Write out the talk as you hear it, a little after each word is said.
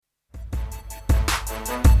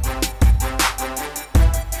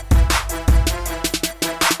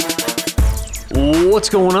What's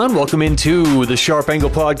going on? Welcome into the Sharp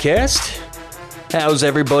Angle Podcast. How's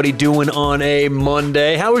everybody doing on a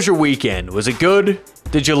Monday? How was your weekend? Was it good?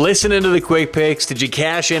 Did you listen into the quick picks? Did you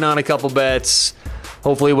cash in on a couple bets?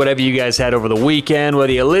 Hopefully whatever you guys had over the weekend,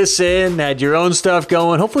 whether you listened, had your own stuff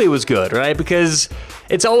going, hopefully it was good, right? Because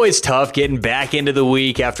it's always tough getting back into the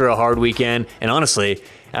week after a hard weekend. And honestly,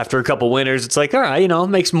 after a couple winners, it's like, all right,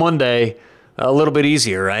 makes Monday a little bit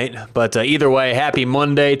easier, right? But either way, happy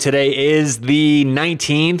Monday. Today is the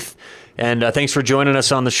 19th. And thanks for joining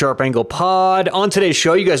us on the Sharp Angle Pod. On today's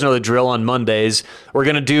show, you guys know the drill on Mondays. We're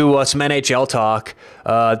going to do some NHL talk.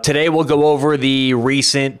 Today, we'll go over the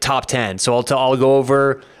recent top 10. So I'll go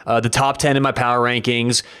over the top 10 in my power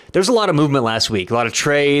rankings. There's a lot of movement last week, a lot of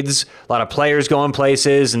trades, a lot of players going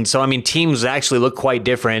places. And so, teams actually look quite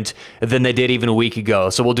different than they did even a week ago.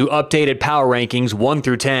 So we'll do updated power rankings 1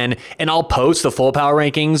 through 10, and I'll post the full power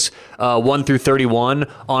rankings 1 through 31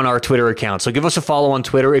 on our Twitter account. So give us a follow on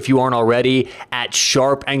Twitter if you aren't already at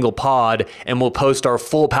Sharp Angle Pod, and we'll post our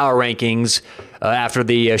full power rankings after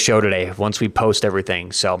the show today once we post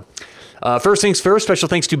everything. So first things first, special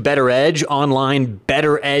thanks to Better Edge, online,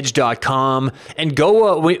 betteredge.com. And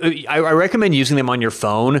go, I recommend using them on your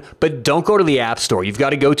phone, but don't go to the App Store. You've got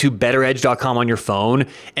to go to betteredge.com on your phone.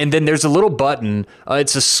 And then there's a little button.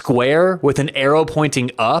 It's a square with an arrow pointing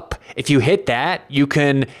up. If you hit that, you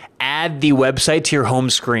can add the website to your home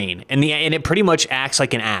screen. And it pretty much acts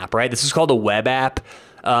like an app, right? This is called a web app.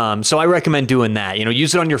 So I recommend doing that.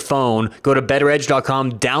 Use it on your phone, go to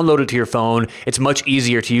betteredge.com, download it to your phone. It's much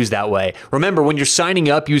easier to use that way. Remember, when you're signing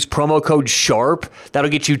up, use promo code SHARP.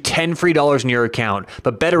 That'll get you $10 free in your account.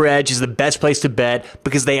 But Better Edge is the best place to bet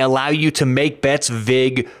because they allow you to make bets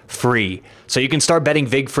VIG free. So you can start betting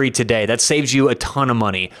VIG free today. That saves you a ton of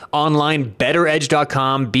money. Online,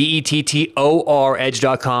 betteredge.com, BETTOR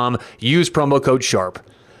edge.com. Use promo code SHARP.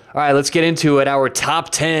 All right, let's get into it. Our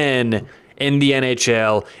top 10 in the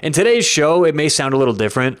NHL. In today's show, it may sound a little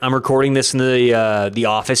different. I'm recording this in the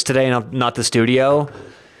office today, not the studio.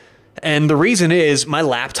 And the reason is my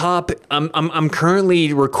laptop. I'm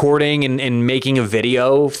currently recording and making a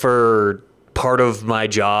video for part of my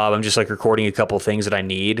job. I'm just recording a couple things that I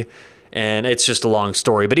need. And it's just a long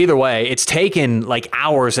story. But either way, it's taken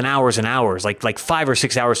hours and hours and hours, like 5 or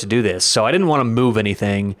 6 hours to do this. So I didn't want to move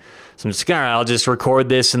anything. So I'm just all right, I'll just record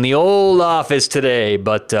this in the old office today.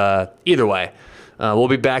 But either way, we'll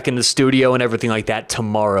be back in the studio and everything like that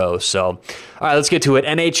tomorrow. So, all right, let's get to it.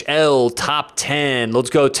 NHL top 10.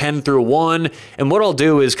 Let's go 10 through 1. And what I'll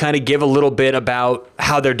do is kind of give a little bit about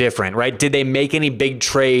how they're different, right? Did they make any big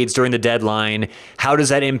trades during the deadline? How does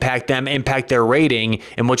that impact them, impact their rating?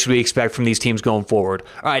 And what should we expect from these teams going forward?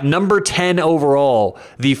 All right, number 10 overall,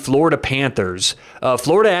 the Florida Panthers.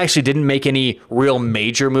 Florida actually didn't make any real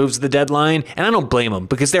major moves at the deadline, and I don't blame them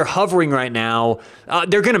because they're hovering right now.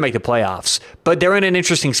 They're going to make the playoffs, but they're in an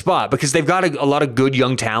interesting spot because they've got a lot of good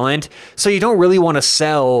young talent. So you don't really want to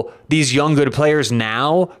sell these young good players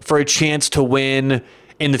now for a chance to win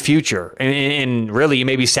in the future. And really, you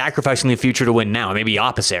may be sacrificing the future to win now. Maybe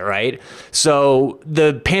opposite, right? So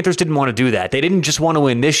the Panthers didn't want to do that. They didn't just want to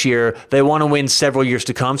win this year. They want to win several years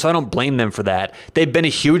to come. So I don't blame them for that. They've been a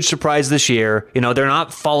huge surprise this year. They're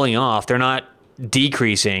not falling off. They're not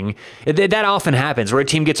decreasing. That often happens where a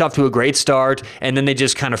team gets off to a great start and then they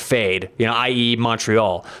just kind of fade, i.e.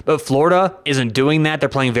 Montreal. But Florida isn't doing that. They're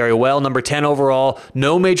playing very well. Number 10 overall,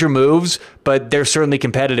 no major moves, but they're certainly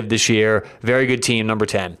competitive this year. Very good team, number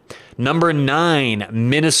 10. Number 9,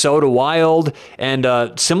 Minnesota Wild.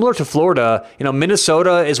 And similar to Florida,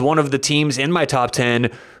 Minnesota is one of the teams in my top 10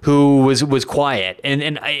 who was quiet.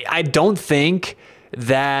 And I don't think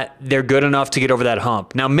that they're good enough to get over that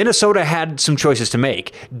hump. Now, Minnesota had some choices to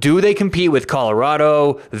make. Do they compete with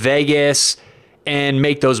Colorado, Vegas, and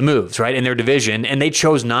make those moves, right, in their division? And they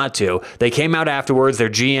chose not to. They came out afterwards, their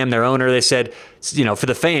GM, their owner, they said, for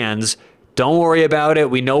the fans, don't worry about it.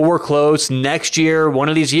 We know we're close. Next year, one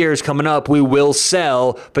of these years coming up, we will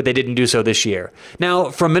sell, but they didn't do so this year.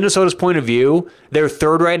 Now, from Minnesota's point of view, they're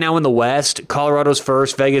third right now in the West. Colorado's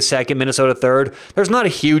first, Vegas second, Minnesota third. There's not a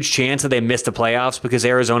huge chance that they miss the playoffs because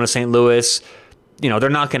Arizona, St. Louis, they're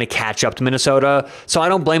not going to catch up to Minnesota. So I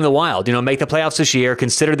don't blame the Wild. Make the playoffs this year,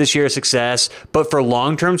 consider this year a success. But for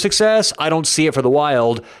long-term success, I don't see it for the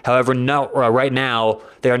Wild. However, right now,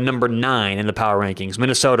 they are number 9 in the power rankings.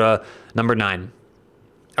 Minnesota, number 9.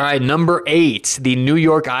 All right, number 8, the New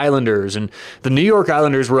York Islanders. And the New York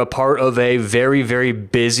Islanders were a part of a very, very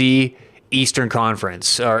busy Eastern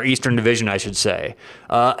Conference, or Eastern Division, I should say.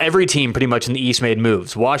 Every team pretty much in the East made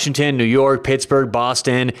moves. Washington, New York, Pittsburgh,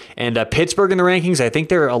 Boston, and Pittsburgh in the rankings, I think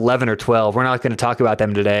they're 11 or 12. We're not going to talk about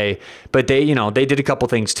them today, but they did a couple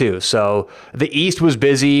things too. So the East was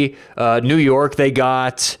busy. New York, they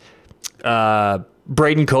got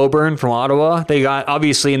Braden Coburn from Ottawa. They got,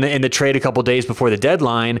 obviously, in the trade a couple days before the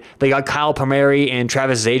deadline, they got Kyle Palmieri and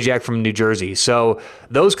Travis Zajac from New Jersey. So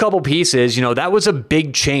those couple pieces, that was a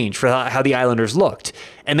big change for how the Islanders looked.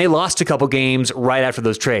 And they lost a couple games right after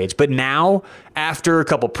those trades. But now, after a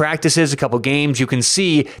couple practices, a couple games, you can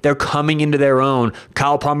see they're coming into their own.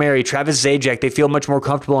 Kyle Palmieri, Travis Zajac, they feel much more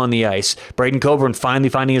comfortable on the ice. Braden Coburn finally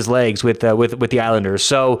finding his legs with the Islanders.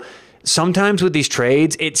 So sometimes with these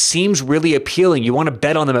trades, it seems really appealing. You want to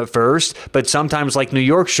bet on them at first, but sometimes, like New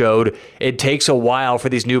York showed, it takes a while for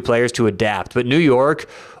these new players to adapt. But New York,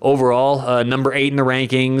 overall, number 8 in the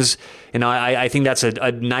rankings. I think that's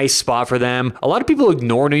a nice spot for them. A lot of people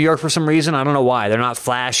ignore New York for some reason. I don't know why. They're not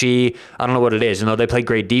flashy. I don't know what it is. They play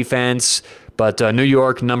great defense. But New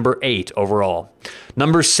York, number 8 overall.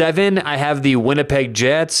 Number 7, I have the Winnipeg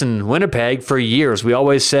Jets. And Winnipeg, for years, we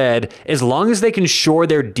always said, as long as they can shore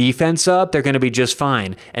their defense up, they're going to be just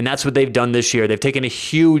fine. And that's what they've done this year. They've taken a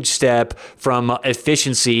huge step from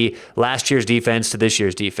efficiency, last year's defense, to this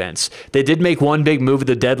year's defense. They did make one big move at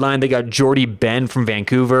the deadline. They got Jordy Ben from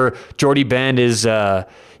Vancouver. Jordy Ben is...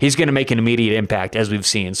 he's going to make an immediate impact, as we've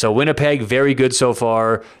seen. So Winnipeg, very good so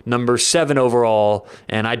far. Number 7 overall,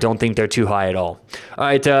 and I don't think they're too high at all. All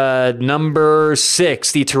right, number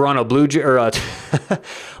 6, the Toronto Blue Jays. A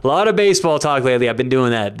lot of baseball talk lately. I've been doing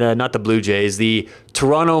that. Not the Blue Jays, the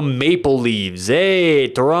Toronto Maple Leafs. Hey,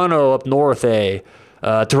 Toronto up north, hey.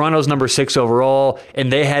 Toronto's number 6 overall,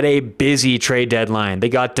 and they had a busy trade deadline. They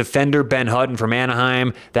got defender Ben Hutton from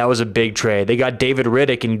Anaheim. That was a big trade. They got David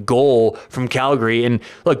Rittich in goal from Calgary. And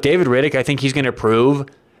look, David Rittich, I think he's going to prove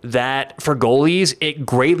that for goalies, it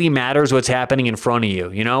greatly matters what's happening in front of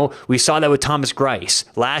you. We saw that with Thomas Greiss.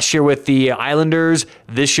 Last year with the Islanders,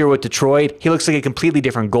 this year with Detroit, he looks like a completely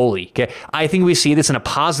different goalie. Okay, I think we see this in a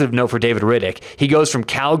positive note for David Rittich. He goes from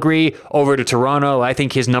Calgary over to Toronto. I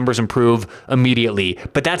think his numbers improve immediately.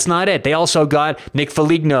 But that's not it. They also got Nick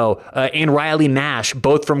Foligno and Riley Nash,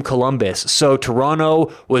 both from Columbus. So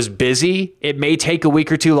Toronto was busy. It may take a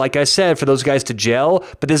week or two, like I said, for those guys to gel,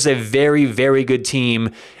 but this is a very, very good team.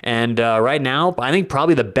 And right now, I think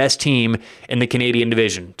probably the best team in the Canadian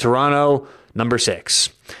division. Toronto, number 6.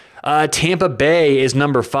 Tampa Bay is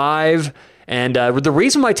number 5. And the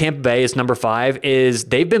reason why Tampa Bay is number 5 is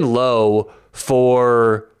they've been low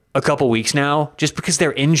for a couple weeks now just because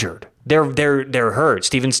they're injured. They're hurt.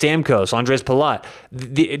 Steven Stamkos, Andres Palat.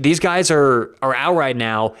 These guys are out right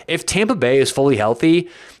now. If Tampa Bay is fully healthy,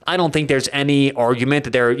 I don't think there's any argument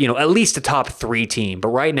that they're, at least a top 3 team. But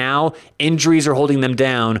right now, injuries are holding them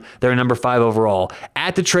down. They're number 5 overall.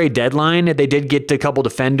 At the trade deadline, they did get a couple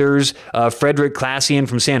defenders, Frederick Klassian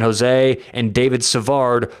from San Jose and David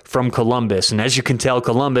Savard from Columbus. And as you can tell,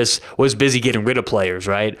 Columbus was busy getting rid of players,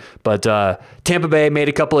 right? But Tampa Bay made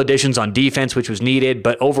a couple additions on defense, which was needed.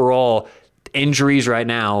 But overall, injuries right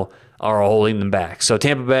now are holding them back. So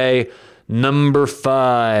Tampa Bay, number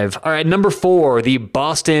 5. All right, number 4, the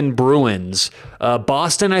Boston Bruins.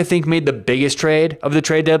 Boston, I think, made the biggest trade of the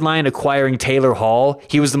trade deadline, acquiring Taylor Hall.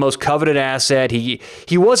 He was the most coveted asset. He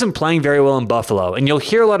wasn't playing very well in Buffalo, and you'll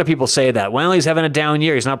hear a lot of people say that. Well, he's having a down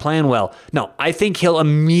year. He's not playing well. No, I think he'll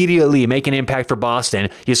immediately make an impact for Boston.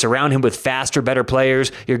 You surround him with faster, better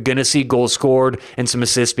players, you're going to see goals scored and some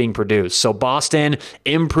assists being produced. So Boston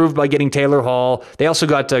improved by getting Taylor Hall. They also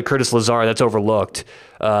got Curtis Lazar. That's overlooked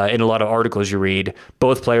in a lot of articles you read.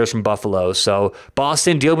 Both players from Buffalo. So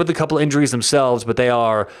Boston deal with a couple injuries themselves, but they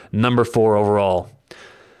are number 4 overall.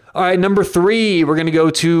 All right, number 3, we're going to go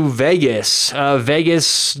to Vegas.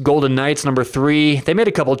 Vegas Golden Knights, number 3. They made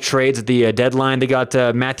a couple trades at the deadline. They got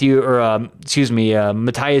Matthias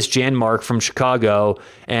Janmark from Chicago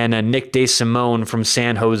and Nick DeSimone from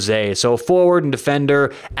San Jose. So forward and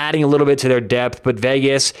defender, adding a little bit to their depth, but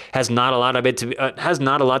Vegas has not a lot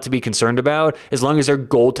to be concerned about as long as their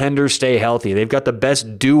goaltenders stay healthy. They've got the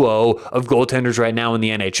best duo of goaltenders right now in the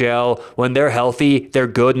NHL. When they're healthy, they're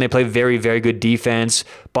good, and they play very, very good defense.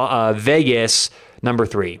 Vegas, number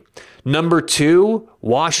 3. Number 2,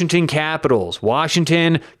 Washington Capitals.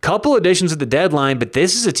 Washington, couple additions at the deadline, but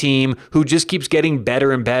this is a team who just keeps getting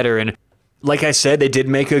better and better. And like I said, they did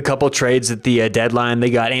make a couple trades at the deadline. They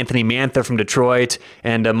got Anthony Mantha from Detroit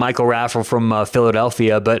and Michael Raffl from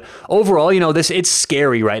Philadelphia. But overall, it's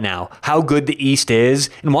scary right now how good the East is.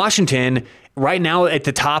 And Washington, right now at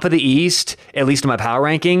the top of the East, at least in my power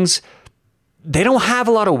rankings, they don't have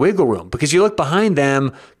a lot of wiggle room because you look behind them,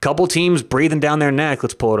 a couple teams breathing down their neck.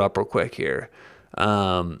 Let's pull it up real quick here.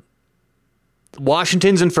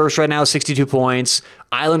 Washington's in first right now, 62 points.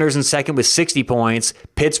 Islanders in second with 60 points.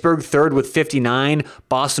 Pittsburgh third with 59.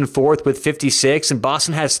 Boston fourth with 56. And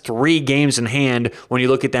Boston has 3 games in hand when you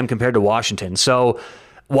look at them compared to Washington. So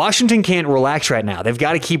Washington can't relax right now. They've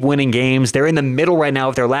got to keep winning games. They're in the middle right now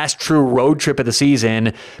of their last true road trip of the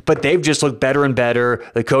season, but they've just looked better and better.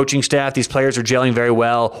 The coaching staff, these players are gelling very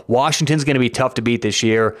well. Washington's going to be tough to beat this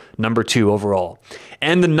year, number 2 overall.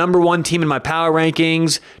 And the number 1 team in my power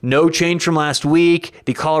rankings, no change from last week,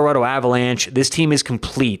 the Colorado Avalanche. This team is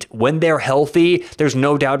complete. When they're healthy, there's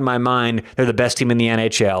no doubt in my mind they're the best team in the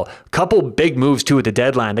NHL. Couple big moves, too, at the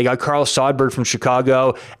deadline. They got Carl Sodberg from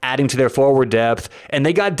Chicago, adding to their forward depth, and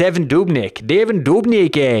they got Devin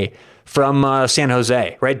Dubnyk from San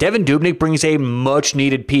Jose, right? Devin Dubnyk brings a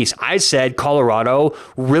much-needed piece. I said Colorado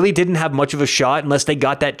really didn't have much of a shot unless they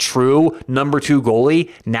got that true number 2 goalie.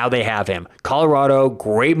 Now they have him. Colorado,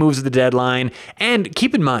 great moves at the deadline. And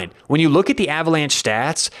keep in mind, when you look at the Avalanche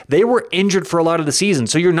stats, they were injured for a lot of the season,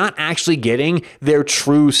 so you're not actually getting their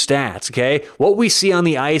true stats, okay? What we see on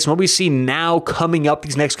the ice and what we see now coming up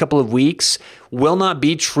these next couple of weeks will not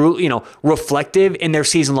be true, reflective in their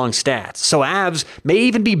season-long stats. So Avs may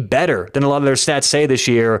even be better than a lot of their stats say this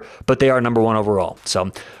year, but they are number 1 overall. So,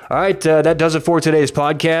 all right, that does it for today's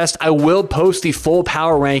podcast. I will post the full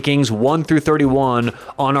power rankings 1 through 31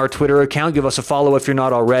 on our Twitter account. Give us a follow if you're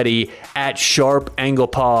not already at Sharp Angle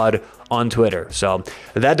Pod on Twitter. So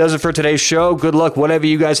that does it for today's show. Good luck, whatever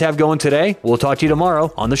you guys have going today. We'll talk to you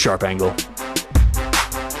tomorrow on the Sharp Angle.